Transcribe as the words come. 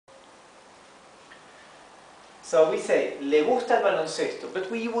So we say, le gusta el baloncesto, but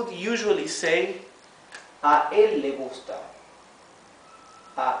we would usually say, a él le gusta.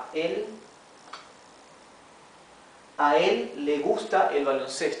 A él le gusta el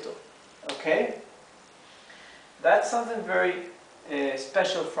baloncesto. Okay? That's something very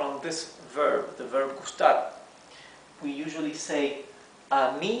special from this verb, the verb gustar. We usually say,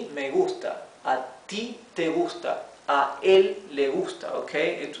 a mí me gusta, a ti te gusta, a él le gusta.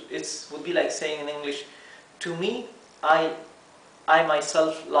 Okay? It would be like saying in English, to me, I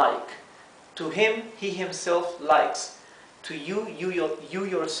myself like. To him, he himself likes. To you, you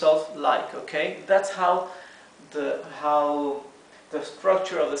yourself like. Okay? That's how the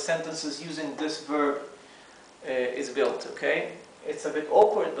structure of the sentences using this verb is built. Okay? It's a bit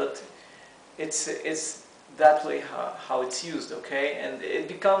awkward, but it's that way how it's used. Okay? And it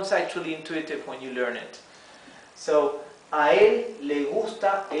becomes actually intuitive when you learn it. So, a él le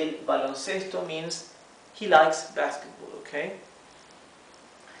gusta el baloncesto means he likes basketball. Okay?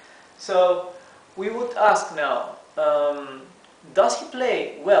 So we would ask now, does he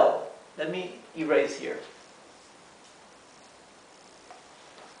play well? Let me erase here.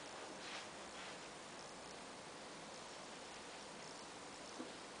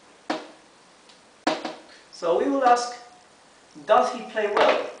 So we will ask, does he play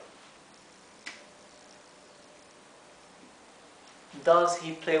well? Does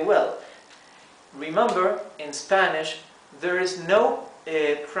he play well? Remember, in Spanish, there is no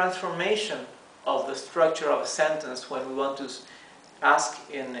transformation of the structure of a sentence when we want to ask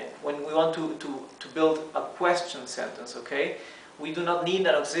when we want to build a question sentence. Okay, we do not need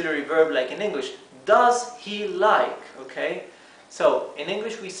an auxiliary verb like in English. Does he like? Okay, so in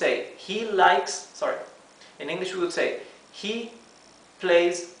English we say he likes. Sorry, in English we would say he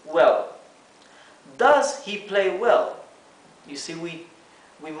plays well. Does he play well? You see, we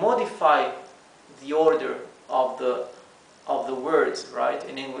modify the order of the words, right,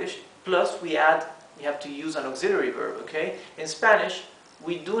 in English, plus we have to use an auxiliary verb. Okay, in Spanish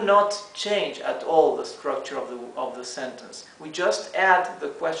we do not change at all the structure of the sentence. We just add the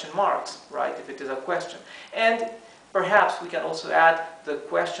question marks, right, if it is a question, and perhaps we can also add the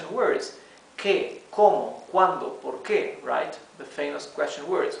question words, qué, cómo, cuándo, por qué, right, the famous question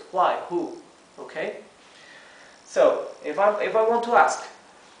words, why, who. Okay, so if I want to ask,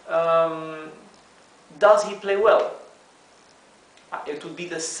 does he play well? It would be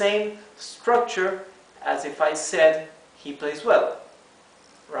the same structure as if I said he plays well,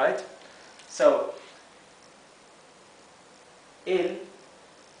 right? So, él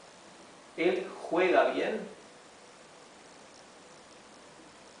juega bien.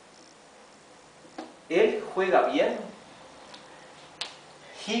 Él juega bien.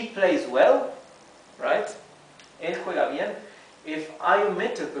 He plays well, right? Él juega bien. If I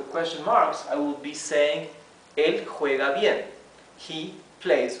omitted the question marks, I would be saying él juega bien. He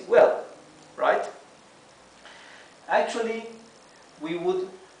plays well, right? Actually, we would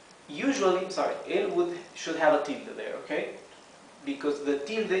usually, él should have a tilde there, okay? Because the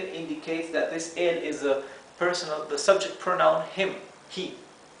tilde indicates that this él is the subject pronoun him, he.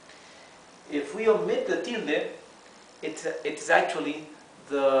 If we omit the tilde, it's actually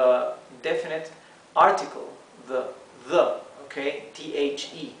the definite article, the, okay?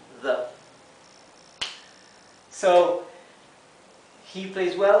 The, the. So, he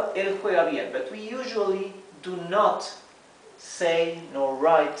plays well, él juega bien, but we usually do not say nor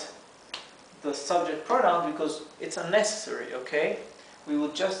write the subject pronoun because it's unnecessary, okay? We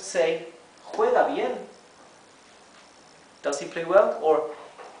would just say, juega bien. Does he play well? Or,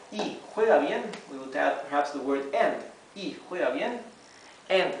 y juega bien. We would add perhaps the word and. Y juega bien.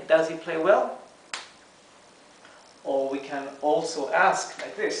 And, does he play well? Or we can also ask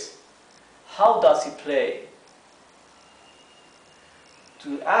like this, how does he play?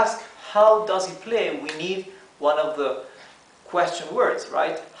 To ask how does he play, we need one of the question words,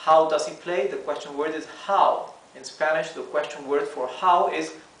 right? How does he play? The question word is how. In Spanish, the question word for how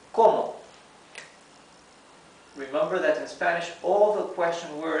is cómo. Remember that in Spanish, all the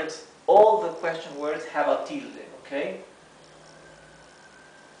question words have a tilde, okay?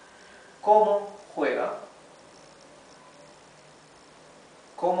 ¿Cómo juega?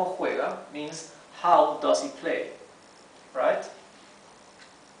 ¿Cómo juega? Means how does he play, right?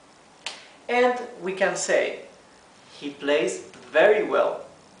 And we can say, he plays very well.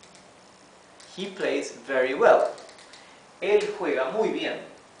 He plays very well. Él juega muy bien.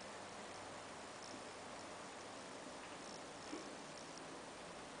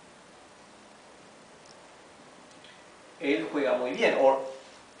 Él juega muy bien. Or,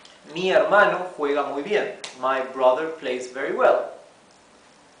 mi hermano juega muy bien. My brother plays very well.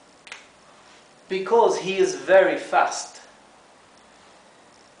 Because he is very fast.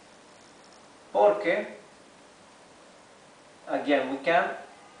 Porque, again, we can,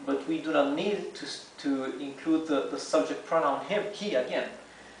 but we do not need to include the subject pronoun him, he again.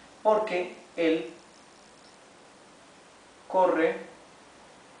 Porque él corre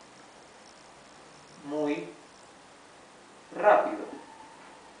muy rápido.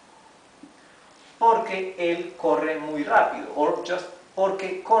 Porque él corre muy rápido. Or just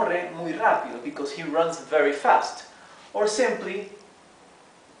porque corre muy rápido, because he runs very fast. Or simply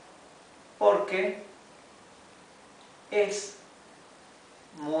porque es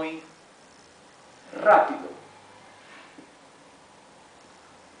muy rápido.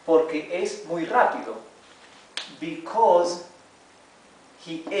 Porque es muy rápido. Because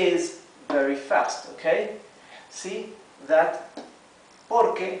he is very fast, okay? See that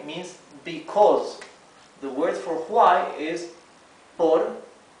porque means because. The word for why is por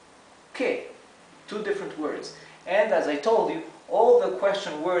qué. Two different words. And as I told you, all the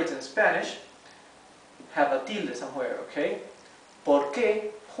question words in Spanish have a tilde somewhere, okay? Por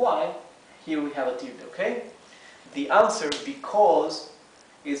qué, why, here we have a tilde, okay? The answer, because,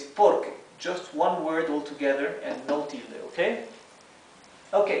 is porque. Just one word altogether and no tilde, okay?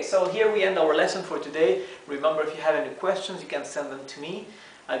 Okay, so here we end our lesson for today. Remember, if you have any questions, you can send them to me.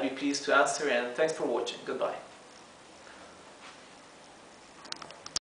 I'd be pleased to answer, and thanks for watching. Goodbye.